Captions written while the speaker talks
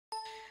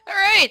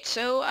Alright,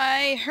 so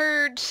I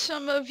heard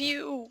some of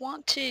you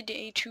wanted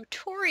a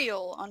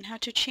tutorial on how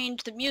to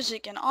change the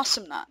music in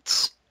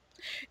Awesomenauts.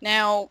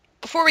 Now,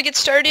 before we get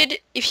started,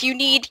 if you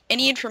need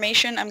any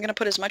information, I'm going to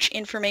put as much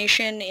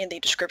information in the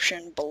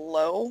description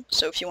below,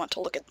 so if you want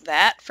to look at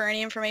that for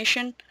any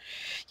information.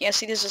 Yeah,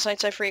 see, these are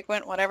sites I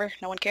frequent, whatever,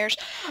 no one cares.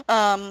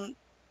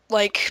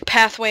 Like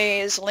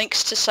pathways,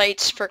 links to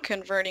sites for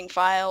converting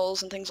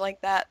files and things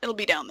like that, it'll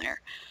be down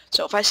there.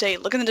 So if I say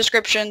look in the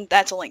description,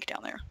 that's a link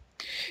down there.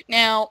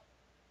 Now,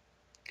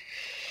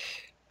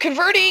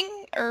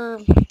 converting,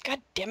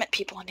 god damn it,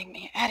 people adding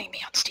me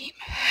on Steam.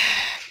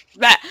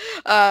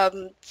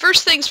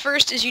 First things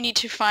first is you need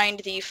to find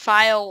the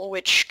file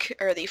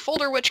or the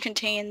folder which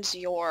contains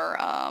your,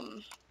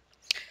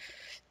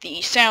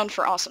 the sound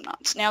for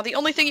Awesomenauts. Now, the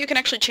only thing you can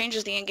actually change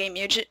is the in-game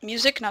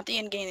music, not the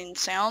in-game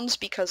sounds,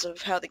 because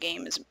of how the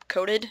game is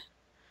coded.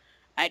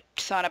 I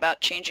thought about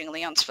changing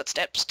Leon's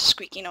footsteps to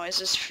squeaky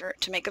noises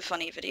to make a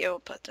funny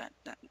video, but that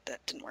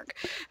didn't work.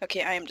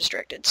 Okay, I am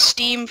distracted.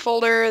 Steam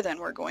folder, then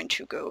we're going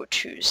to go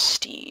to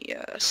Steam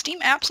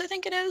apps, I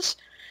think it is.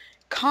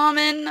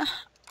 Common,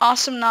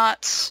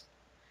 Awesomenauts,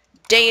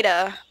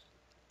 Data,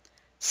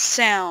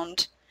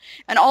 Sound,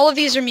 and all of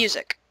these are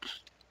music.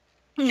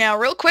 Now,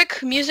 real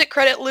quick, music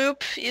credit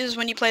loop is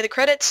when you play the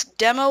credits.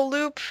 Demo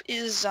loop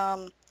is,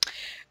 I'm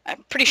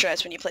pretty sure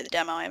that's when you play the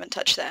demo. I haven't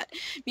touched that.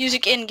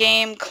 Music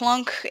in-game.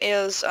 Clunk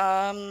is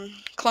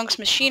Clunk's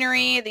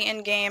Machinery. The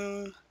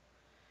in-game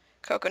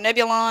Coco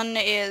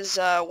Nebulon is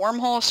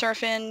Wormhole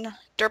Surfin'.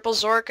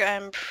 Derpelzork,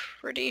 I'm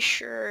pretty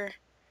sure...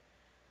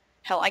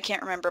 Hell, I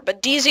can't remember.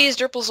 But DZ is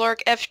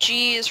Derpelzork.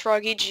 FG is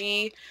Froggy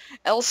G.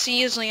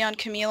 LC is Leon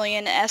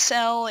Chameleon.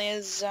 SL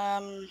is...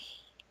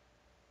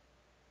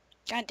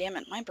 God damn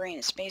it, my brain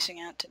is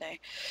spacing out today.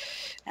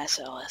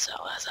 SL.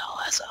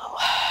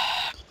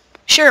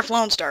 Sheriff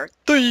Lone Star.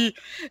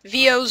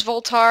 VO's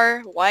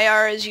Voltar.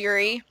 YR is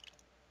Yuri.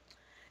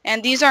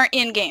 And these aren't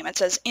in-game. It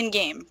says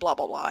in-game, blah,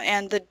 blah, blah.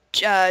 And the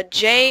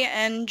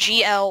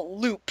JNGL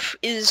loop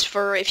is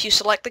for if you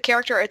select the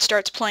character, it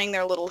starts playing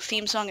their little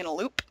theme song in a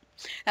loop.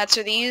 That's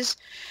for these.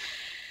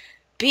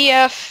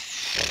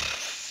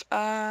 BF...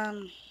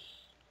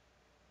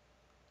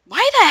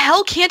 Why the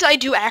hell can't I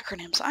do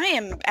acronyms? I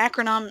am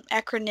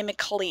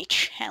acronymically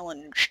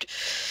challenged.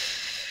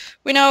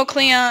 We know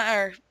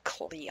Clunk,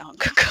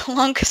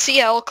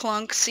 CL,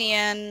 Clunk,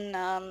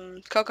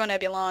 CN, Coco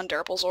Nebulon,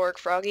 Derpelzork,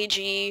 Froggy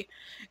G,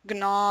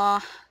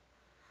 Gnaw,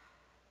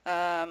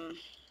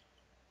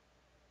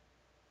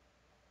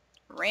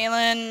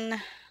 Raylan.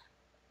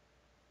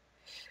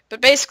 But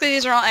basically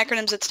these are all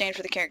acronyms that stand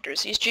for the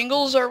characters. These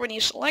jingles are when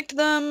you select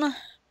them,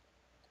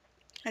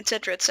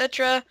 etc.,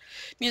 etc.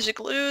 Music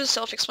lose,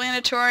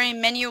 self-explanatory.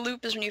 Menu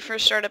loop is when you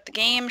first start up the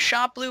game.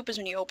 Shop loop is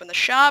when you open the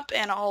shop,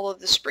 and all of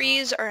the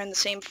sprees are in the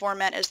same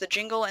format as the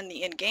jingle and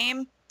the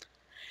in-game.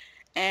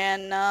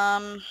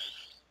 And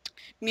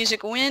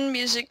music win,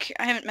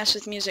 I haven't messed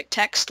with music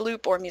text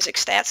loop or music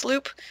stats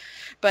loop,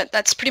 but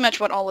that's pretty much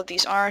what all of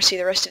these are. See,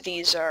 the rest of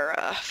these are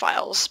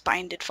files,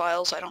 binded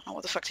files. I don't know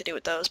what the fuck to do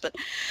with those, but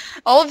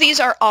all of these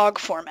are OGG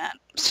format.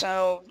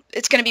 So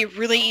it's going to be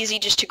really easy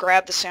just to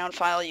grab the sound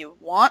file you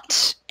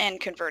want and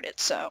convert it.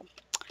 So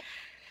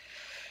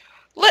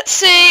let's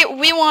say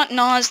we want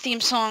Naw's theme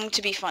song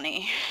to be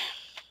funny.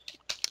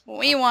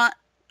 We want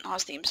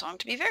Naw's theme song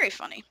to be very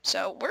funny.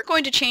 So we're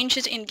going to change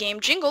his in-game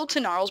jingle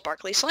to Gnarls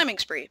Barkley Slamming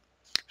Spree.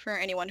 For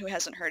anyone who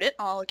hasn't heard it,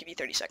 I'll give you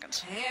 30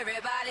 seconds.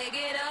 Everybody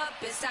get up,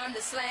 it's time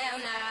to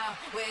slam now.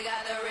 We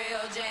got the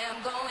real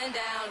jam going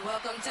down.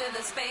 Welcome to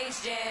the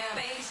Space Jam.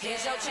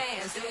 Here's your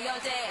chance, do your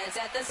dance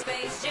at the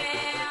Space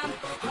Jam.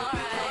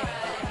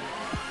 Alright.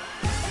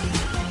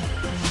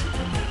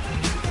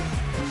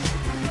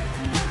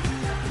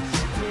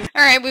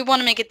 Alright, we want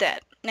to make it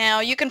that. Now,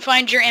 you can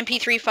find your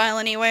MP3 file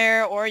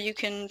anywhere, or you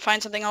can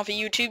find something off of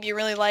YouTube you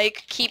really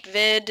like.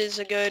 KeepVid is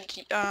a good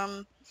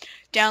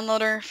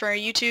downloader for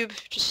YouTube.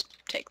 Just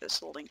take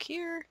this link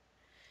here,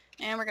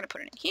 and we're going to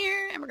put it in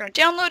here, and we're going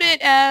to download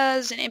it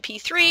as an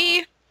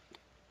MP3.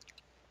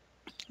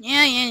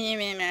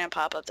 Yeah,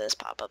 pop up this,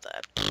 pop up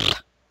that.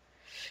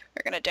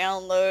 We're going to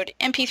download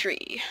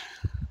MP3.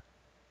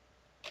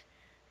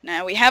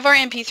 Now we have our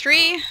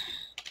MP3. I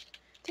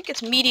think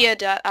it's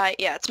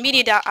it's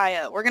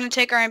media.io. We're going to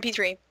take our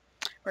MP3.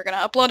 We're going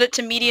to upload it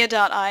to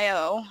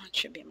media.io. It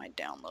should be in my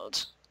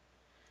downloads.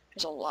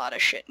 There's a lot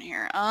of shit in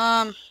here.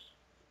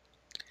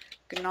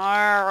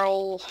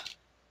 Gnarl.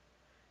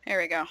 There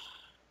we go.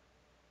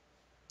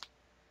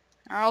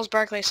 Gnarls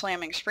Barkley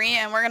Slamming Spree,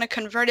 and we're going to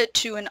convert it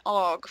to an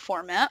OGG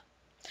format.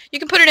 You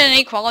can put it in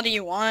any quality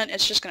you want.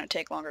 It's just going to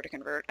take longer to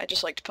convert. I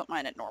just like to put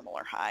mine at normal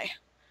or high.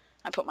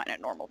 I put mine at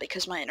normal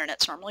because my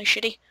internet's normally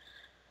shitty.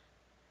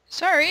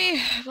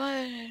 Sorry,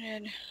 but...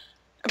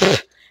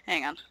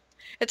 hang on.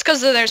 It's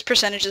because there's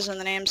percentages in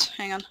the names.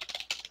 Hang on.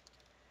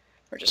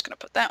 We're just going to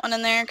put that one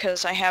in there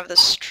because I have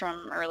this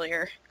from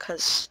earlier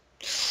because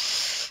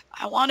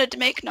I wanted to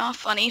make Gnaw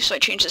funny, so I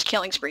changed his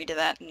killing spree to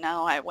that, and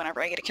now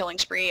whenever I get a killing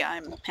spree,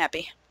 I'm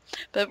happy.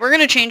 But we're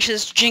going to change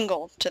his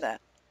jingle to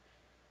that.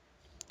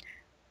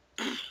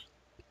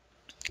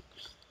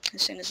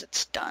 as soon as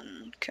it's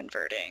done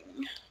converting.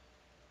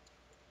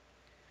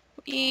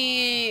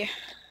 My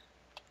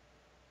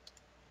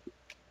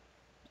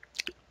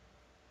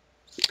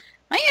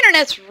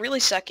internet's really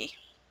sucky.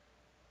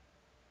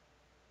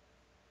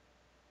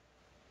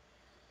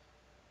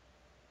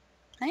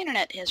 My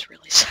internet is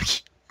really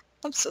sucky.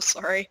 I'm so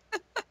sorry.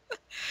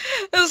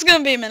 This is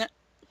gonna be a minute.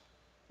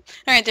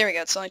 Alright, there we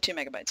go. It's only 2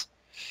 megabytes.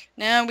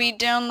 Now we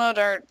download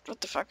our...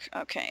 What the fuck?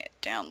 Okay,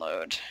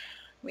 download.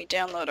 We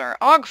download our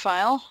OGG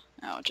file.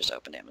 Oh, it just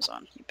opened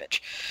Amazon, you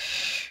bitch.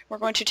 We're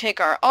going to take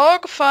our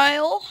OGG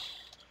file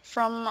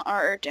from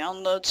our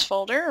downloads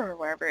folder, or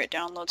wherever it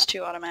downloads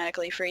to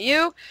automatically for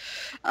you.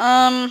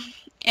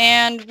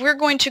 And we're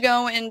going to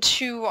go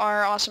into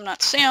our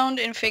Awesomenauts Sound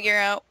and figure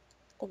out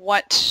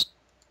what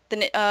the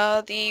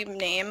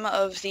name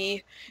of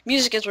the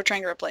music is we're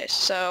trying to replace.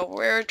 So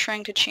we're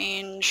trying to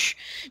change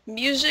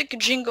music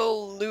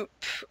jingle loop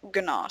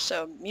gna.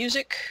 So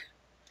music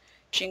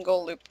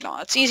jingle loop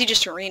gna. It's easy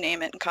just to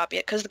rename it and copy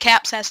it because the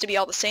caps has to be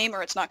all the same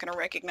or it's not going to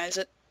recognize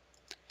it.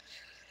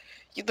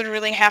 You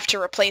literally have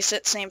to replace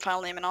it, same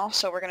file name and all.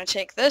 So we're going to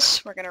take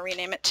this, we're going to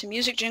rename it to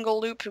music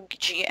jingle loop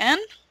gn,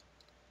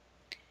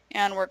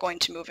 and we're going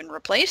to move and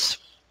replace.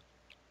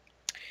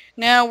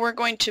 Now we're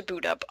going to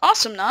boot up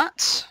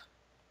Awesomenauts.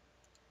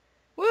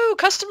 Woo,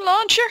 custom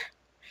launcher!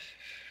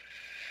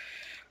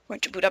 We're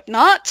going to boot up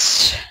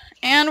Knots,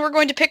 and we're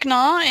going to pick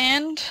Gnaw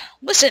and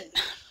listen.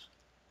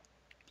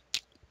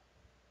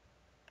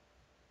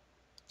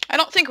 I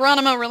don't think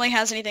Ronimo really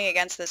has anything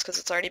against this because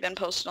it's already been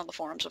posted on the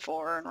forums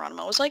before, and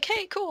Ronimo was like,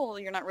 hey, cool,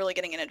 you're not really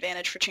getting an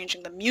advantage for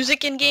changing the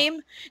music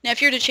in-game. Now,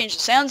 if you were to change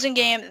the sounds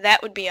in-game,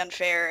 that would be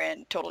unfair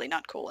and totally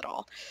not cool at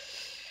all.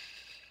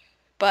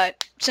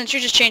 But since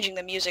you're just changing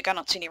the music, I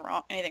don't see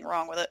anything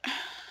wrong with it.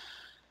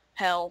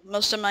 Hell,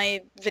 most of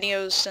my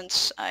videos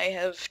since I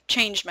have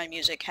changed my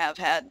music have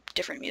had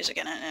different music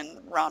in it, and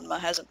Ranma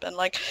hasn't been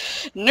like,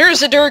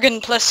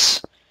 Nurzadurgan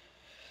plus,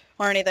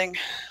 or anything.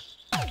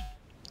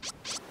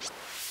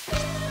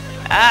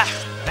 Ah,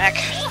 back.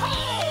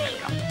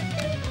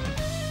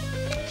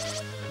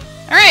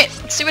 Alright,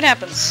 let's see what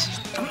happens.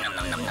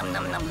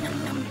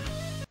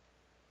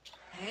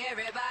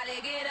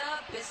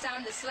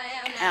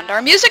 And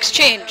our music's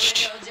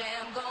changed.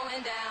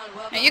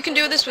 Now you can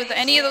do this with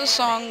any of those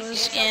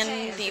songs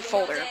in the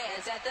folder.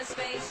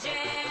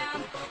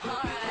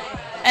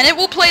 And it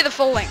will play the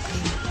full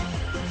length.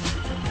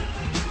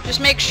 Just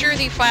make sure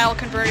the file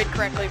converted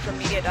correctly from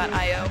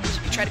media.io, because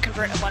if you try to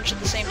convert a bunch at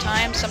the same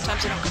time,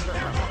 sometimes they don't convert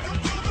properly.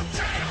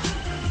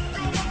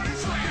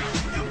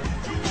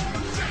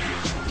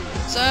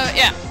 So,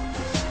 yeah.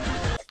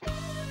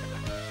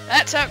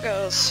 That's how it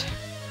goes.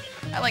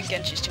 I like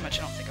Genshi's too much,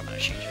 I don't think I'm going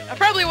to change it. I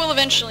probably will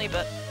eventually,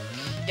 but,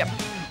 yep.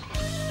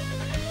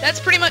 That's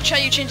pretty much how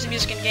you change the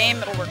music in-game.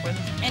 It'll work with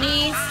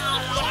any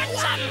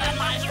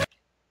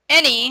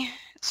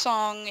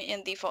song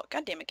in the folder.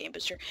 God damn it, Game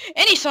Booster.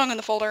 Any song in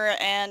the folder,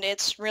 and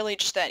it's really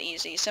just that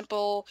easy.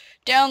 Simple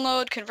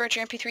download, convert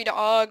your MP3 to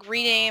OGG,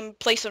 rename,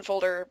 place in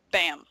folder,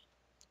 bam.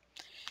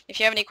 If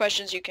you have any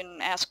questions, you can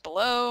ask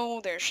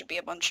below. There should be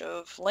a bunch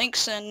of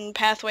links and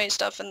pathway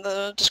stuff in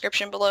the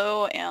description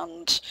below,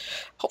 and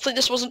hopefully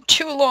this wasn't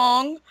too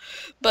long,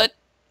 but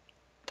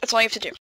that's all you have to do.